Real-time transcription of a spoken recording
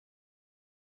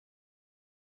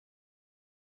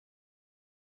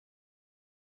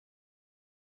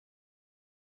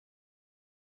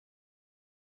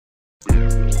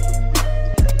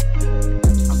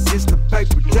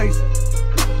chaser.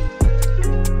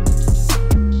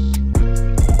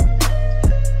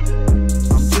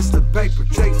 I'm just a paper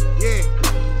chaser. Yeah.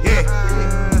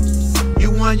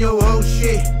 You on your whole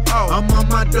shit. I'm on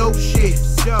my dope shit.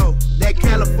 That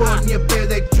California beer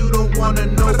that you don't wanna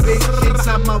know. Big shit's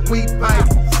on my weed pipe.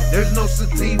 There's no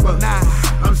sativa.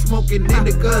 I'm smoking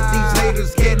indica. These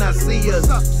haters cannot see us.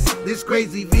 This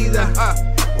crazy vida.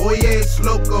 Oh yeah, it's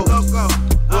loco.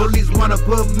 Police wanna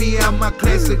put me on my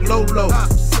classic Lolo.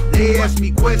 They ask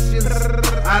me questions,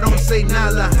 I don't say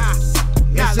nada.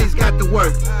 Essays got to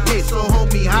work, yeah, so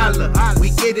homie holla.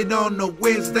 We get it on a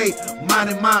Wednesday,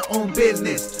 minding my own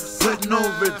business. Putting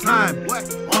overtime,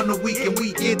 on the weekend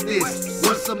we get this.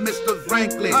 What's up, Mr.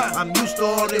 Franklin? I'm used to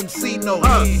all them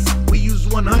C-notes. We use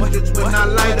 100s when I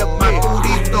light up my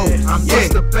burrito. I'm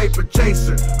just a paper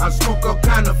chaser, I smoke all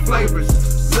kind of flavors.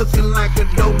 Looking like a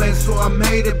dope man, so I'm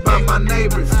hated by my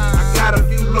neighbors. I got a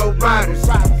few low riders,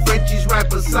 Frenchies right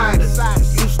beside us.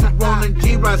 Used to rolling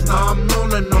G-Rides, now I'm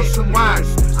rolling on some wires.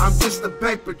 I'm just a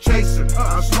paper chaser,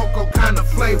 I smoke all kind of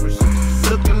flavors.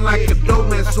 Looking like a dope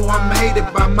man, so I'm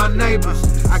hated by my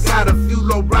neighbors. I got a few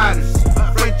low riders,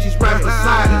 Frenchies right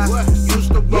beside us.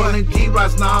 Used to rolling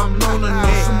G-Rides, now I'm rolling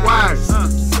on some wires.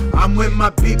 I'm with my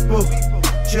people,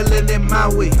 chilling in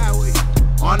Maui.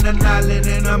 On an island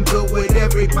and I'm good with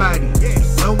everybody.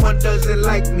 No one does it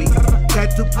like me.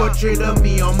 Tattoo portrait of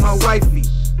me on my wifey.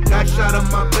 Got shot on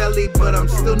my belly, but I'm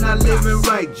still not living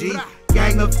right, G.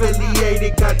 Gang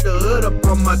affiliated, got the hood up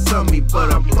on my tummy.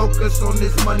 But I'm focused on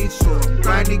this money, so I'm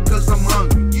grinding cause I'm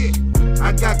hungry.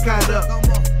 I got caught up,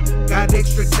 got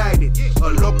extradited. A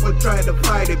local tried to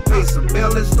fight it, paid some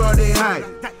bail and started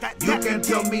hiding. You can't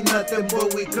tell me nothing,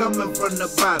 but we coming from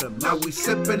the bottom. Now we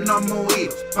sipping on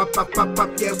mojitos. Pop, pop, pop, pop,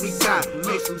 yeah, we got it.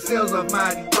 Made some sales of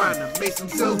marijuana, made some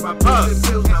sales by pushing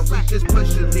pills. Now we just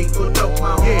pushing legal dope.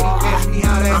 My homie ask me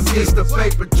how that I'm just a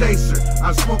paper chaser.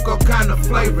 I smoke all kind of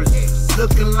flavors.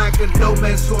 Looking like a dope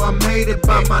man, so I'm hated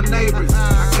by my neighbors.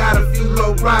 I got a few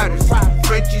low riders,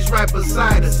 Frenchies right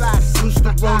beside us. Used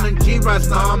to rolling G-Rides,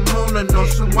 now I'm rolling on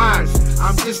some wires.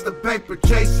 I'm just a paper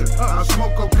chaser, I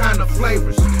smoke all kind of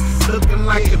flavors. Looking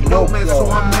like a dope man, so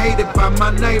I'm hated by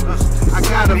my neighbors. I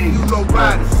got a few low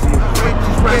riders,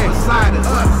 Frenchies right beside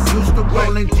us. Used to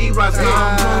rolling G-Rides, now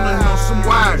I'm rolling on some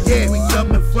wires. Yeah, we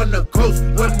coming from the coast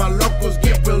where my locals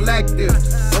get real active.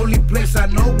 Only place I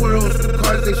know where those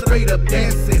cars they straight up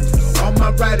dancing. All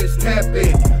my riders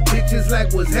tapping, bitches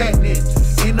like what's happening.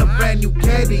 In a brand new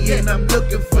caddy and I'm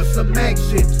looking for some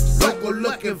action. Local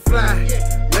looking fly,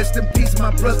 rest in peace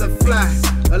my brother Fly.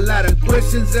 A lot of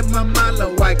questions in my mind,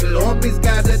 like why homies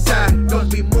gotta die. Don't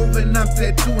be moving, I'm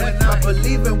tattooing. I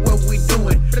believe in what we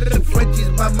doing. The Frenchies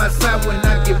by my side, when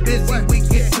I get busy we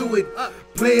get to it.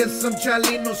 Playing some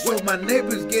Chalino so my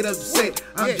neighbors get upset.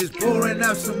 I'm just pouring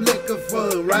out some liquor for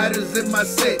the riders in my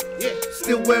set.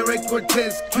 Still wearing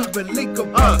Cortez, Cuban link up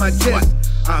on my chest.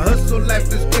 I hustle life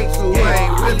is great, so I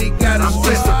ain't really got a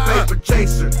stress. I'm just a paper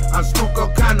chaser, I smoke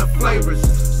all kind of flavors.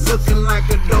 Looking like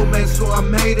a dope man, so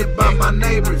I'm hated by my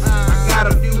neighbors. I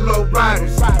got a few low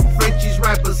riders, Frenchies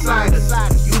right beside us.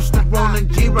 Used to rolling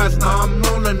G-Rides, now I'm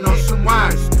rolling on some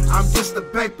wires. I'm just a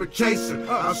paper chaser,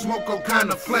 I smoke all kind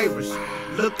of flavors.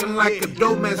 Looking like a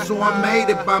dope man, so I'm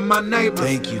hated by my neighbors.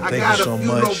 Thank you so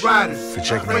much for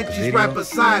checking out the video. Right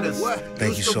beside us.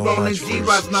 Thank you so much for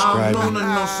subscribing. Now I'm rolling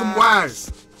on some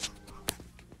wires.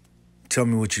 Tell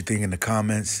me what you think in the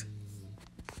comments.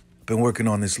 Been working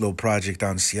on this little project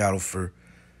out in Seattle for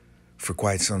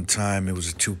quite some time. It was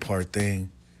a two-part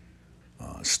thing.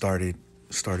 Started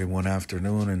one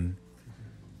afternoon and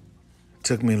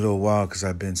took me a little while because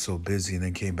I've been so busy, and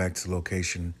then came back to the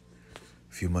location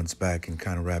a few months back and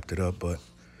kind of wrapped it up. But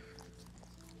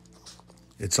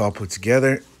it's all put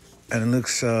together and it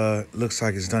looks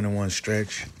like it's done in one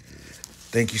stretch.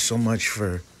 Thank you so much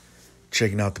for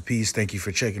checking out the piece. Thank you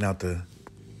for checking out the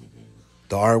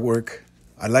artwork.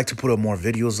 I'd like to put up more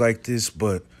videos like this,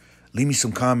 but leave me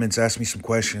some comments, ask me some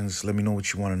questions, let me know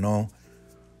what you want to know.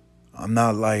 I'm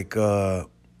not like a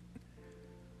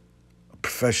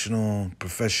professional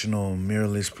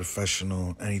muralist,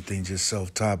 professional anything, just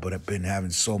self-taught, but I've been having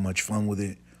so much fun with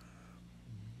it.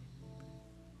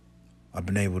 I've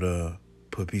been able to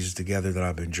put pieces together that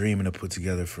I've been dreaming to put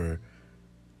together for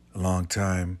a long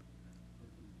time.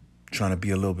 Trying to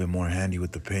be a little bit more handy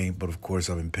with the paint, but of course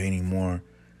I've been painting more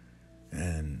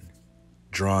and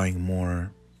drawing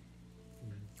more,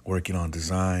 working on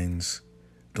designs,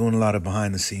 doing a lot of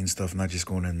behind the scenes stuff, not just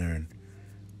going in there and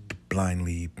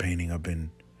blindly painting. I've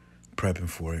been prepping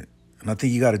for it. And I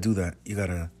think you got to do that. You got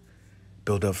to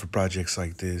build up for projects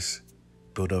like this,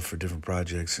 build up for different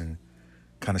projects, and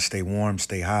kind of stay warm,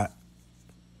 stay hot,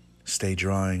 stay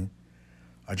drawing.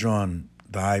 I draw on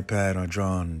the iPad, I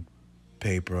draw on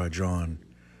paper, I draw on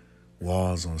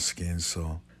walls, on skin.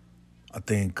 So I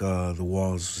think the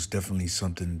walls is definitely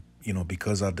something, you know,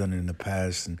 because I've done it in the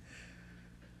past and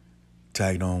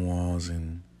tagged on walls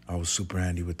and I was super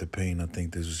handy with the paint. I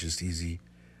think this was just easy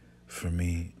for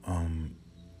me.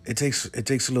 It takes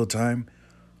a little time.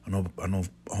 I know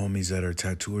homies that are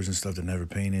tattooers and stuff that never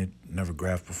painted, never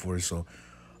graphed before, so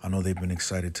I know they've been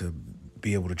excited to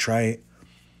be able to try it.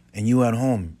 And you at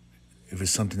home, if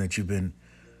it's something that you've been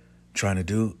trying to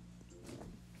do,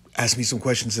 ask me some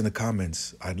questions in the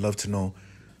comments. I'd love to know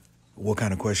what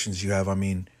kind of questions you have. I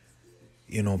mean,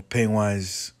 you know,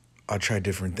 paint-wise, I'll try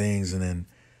different things, and then,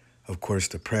 of course,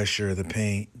 the pressure, the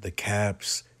paint, the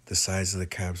caps, the size of the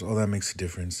caps, all that makes a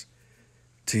difference.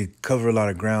 To cover a lot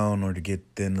of ground or to get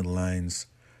thin the lines,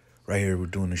 right here we're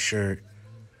doing the shirt.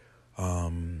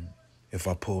 If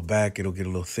I pull back, it'll get a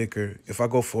little thicker. If I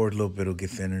go forward a little bit, it'll get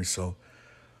thinner. So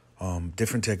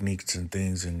different techniques and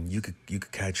things, and you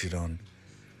could catch it on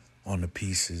the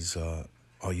pieces.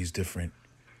 I'll use different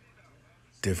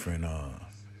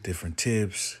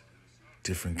tips,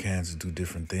 different cans to do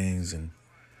different things, and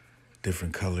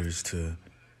different colors to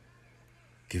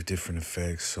give different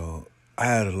effects. So I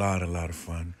had a lot of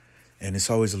fun, and it's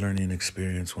always a learning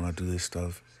experience when I do this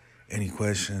stuff. Any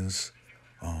questions,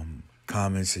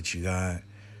 comments that you got,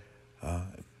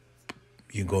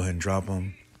 you can go ahead and drop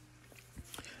them.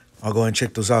 I'll go ahead and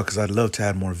check those out because I'd love to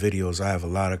add more videos. I have a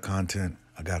lot of content.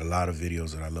 I got a lot of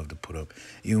videos that I love to put up.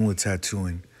 Even with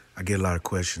tattooing, I get a lot of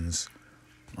questions.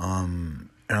 And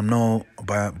I'm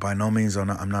by no means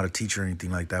I'm not a teacher or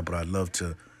anything like that, but I'd love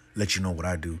to let you know what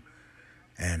I do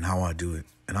and how I do it.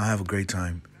 And I have a great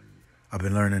time. I've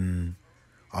been learning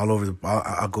all over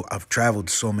I've traveled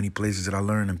so many places that I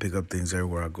learn and pick up things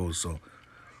everywhere I go. So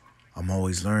I'm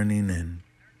always learning, and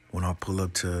when I pull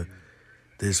up to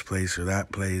this place or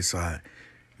that place, I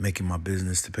make it my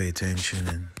business to pay attention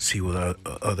and see what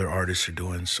other artists are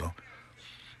doing. So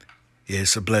yeah,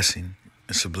 it's a blessing.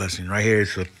 It's a blessing. Right here,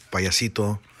 it's a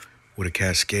payasito with a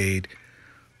cascade,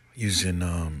 using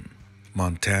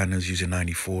Montanas, using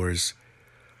 94s,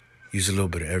 use a little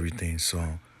bit of everything.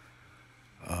 So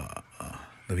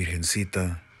the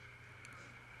Virgencita,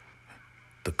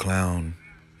 the clown,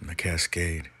 and the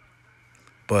cascade.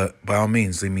 But by all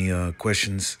means, leave me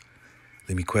questions.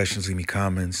 Leave me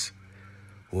comments.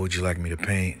 What would you like me to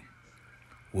paint?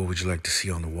 What would you like to see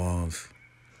on the walls?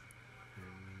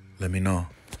 Let me know.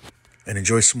 And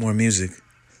enjoy some more music.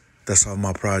 That's all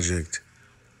my project,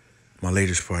 my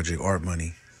latest project, Art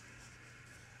Money.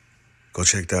 Go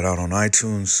check that out on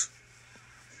iTunes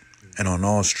and on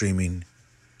all streaming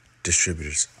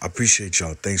distributors. I appreciate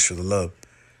y'all. Thanks for the love.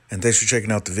 And thanks for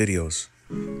checking out the videos.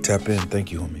 Tap in.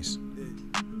 Thank you, homies.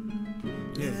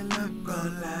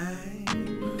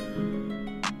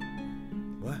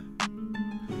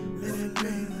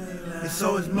 It's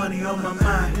always money on my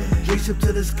mind. Reach up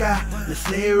to the sky, let's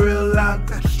say it real loud.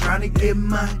 Just trying to get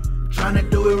mine, trying to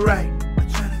do it right.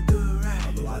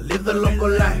 Although I live the local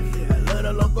life,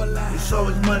 it's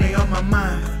always money on my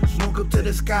mind. Smoke up to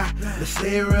the sky, let's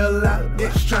say it real loud.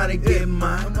 Just trying to get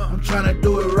mine, I'm trying to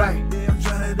do it right.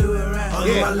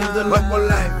 Although I live the local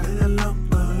life,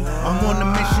 I'm on a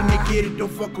mission to get it,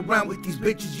 don't fuck around with these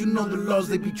bitches. You know the laws,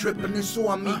 they be tripping, and so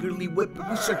I'm eagerly whipping.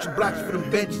 We searching blocks for them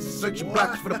benches and searching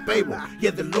blocks for the payroll. Yeah,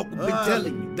 the local been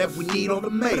telling you that we need all the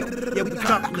mail. Yeah, we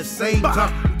talking the same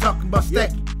talk, we talking about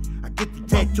stacking. I get the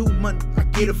tattoo money, I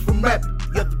get it from rapping.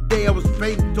 The other day I was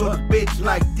painting to a bitch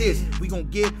like this. We gon'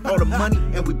 get all the money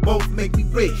and we both make me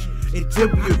rich. Until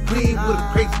we are clean with a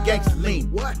crazy gangster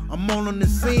lean. I'm on the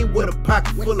scene with a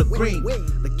pocket full of green.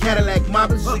 The Cadillac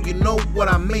mobbing, so you know what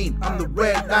I mean. I'm the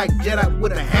red-eyed Jedi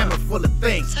with a hammer full of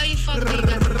things. So you fuck me,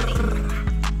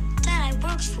 Dad, I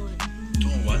work for it.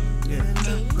 Doing what?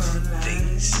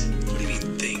 Things? What do you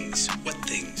mean things? What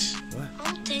things?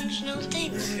 All things, no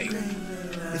things. Hey.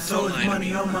 It's always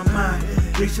money on my mind.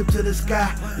 Reach up to the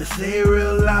sky, let's say it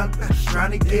real loud. Just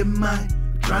trying to get mine,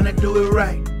 trying to do it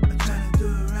right.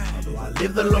 Although I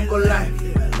live the local life,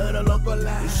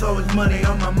 it's always money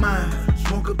on my mind.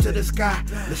 Smoke up to the sky,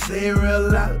 let's say it real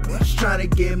loud. Just trying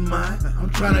to get mine, I'm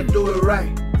trying to do it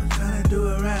right.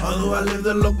 Although I live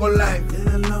the local life,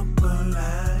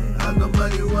 ando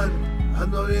marihuana,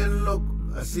 ando bien loco.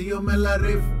 Así yo me la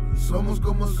rifo, somos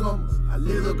como somos. I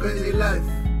live the crazy life.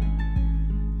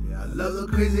 I love the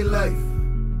crazy life.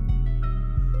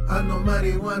 Ando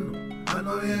marihuana,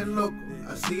 ando bien loco.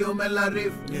 Así yo me la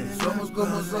rifo. Somos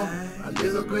como somos. I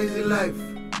live the crazy life.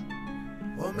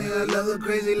 Homie, I love the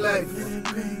crazy life.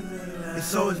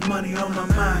 It's always money on my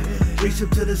mind. Reach up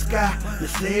to the sky,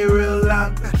 let's say it real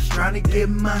loud. Just trying to get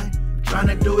mine, trying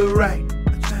to do it right.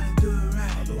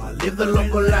 Although I live the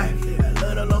local life.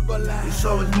 It's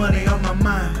always money on my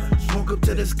mind. Smoke up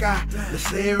to the sky, let's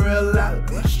say it real loud.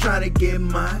 Just trying to get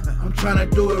mine. I'm trying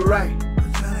to do it right.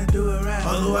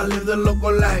 Although I live the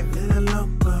local life.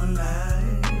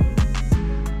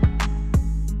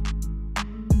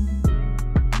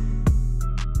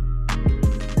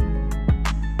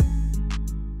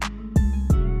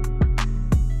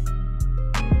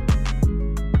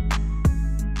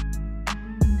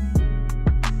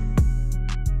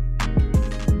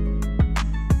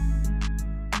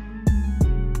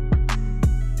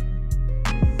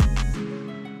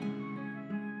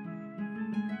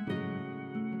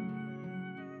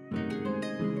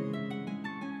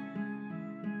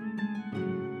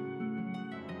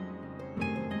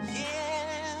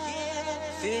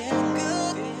 Feel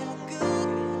good,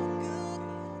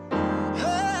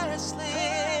 hustling,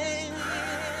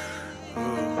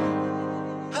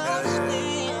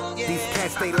 yeah. These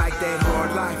cats, they like that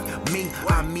hard life. Me,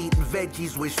 I'm eating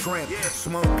veggies with shrimp,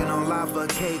 smoking on lava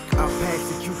cake. I'll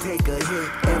pass it, you take a hit.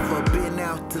 Ever been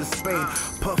out to Spain?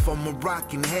 Puff on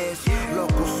Moroccan hash.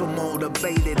 Local so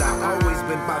motivated, I always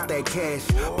been about that cash.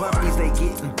 Puppies, they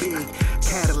getting big.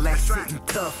 Cadillac sitting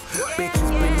tough. Bitches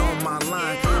been on my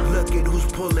line. Look at who's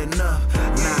pulling up.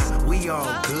 Nah, we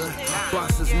all good.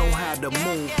 Bosses know how to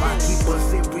move. I keep a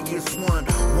serious one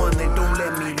that don't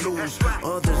let me lose.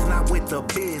 Others not with the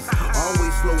biz,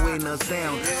 always slowing us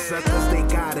down. Suckers, they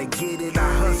gotta get it.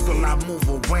 I hustle, I move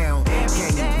around.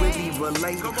 Can you really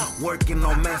relate? Working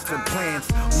on master plans,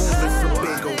 moving some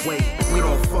bigger weight. We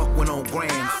don't fuck with no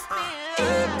grams.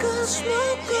 Eat good,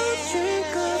 smoke good, drink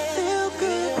good, feel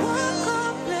good. Work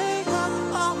hard, play hard.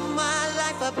 All my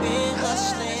life I've been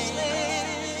hustling.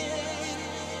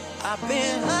 I've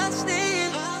been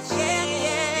hustling,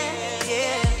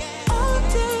 yeah. All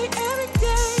day, every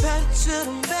day, better to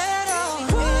the better.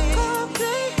 Work hard,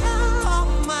 play hard. All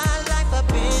my life I've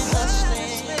been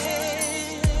hustling.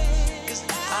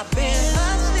 I've been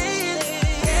hustling,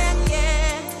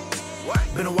 yeah.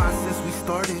 Been a while since we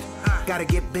started. Gotta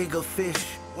get bigger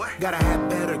fish. Gotta have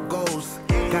better goals.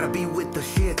 Gotta be with the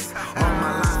shits. All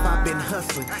my life I've been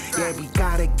hustling. Yeah, we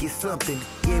gotta get something.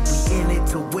 Yeah, we in it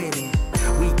to win it.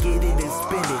 We get it and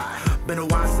spend it. Been a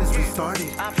while since we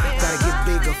started. Gotta get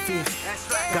bigger fish.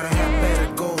 Gotta have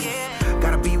better goals.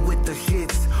 Gotta be with the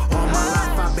shits. All my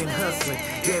life I've been hustling.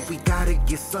 Yeah, we gotta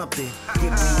get something.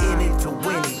 Yeah, we in it to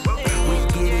win it. We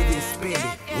get it and spend it.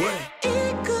 What?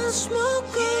 Eat good,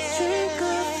 smoke good, drink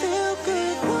good, feel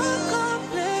good. Work hard,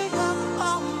 play hard.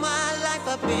 All my life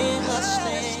I've been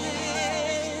hustling.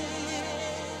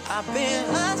 I've been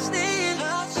hustling.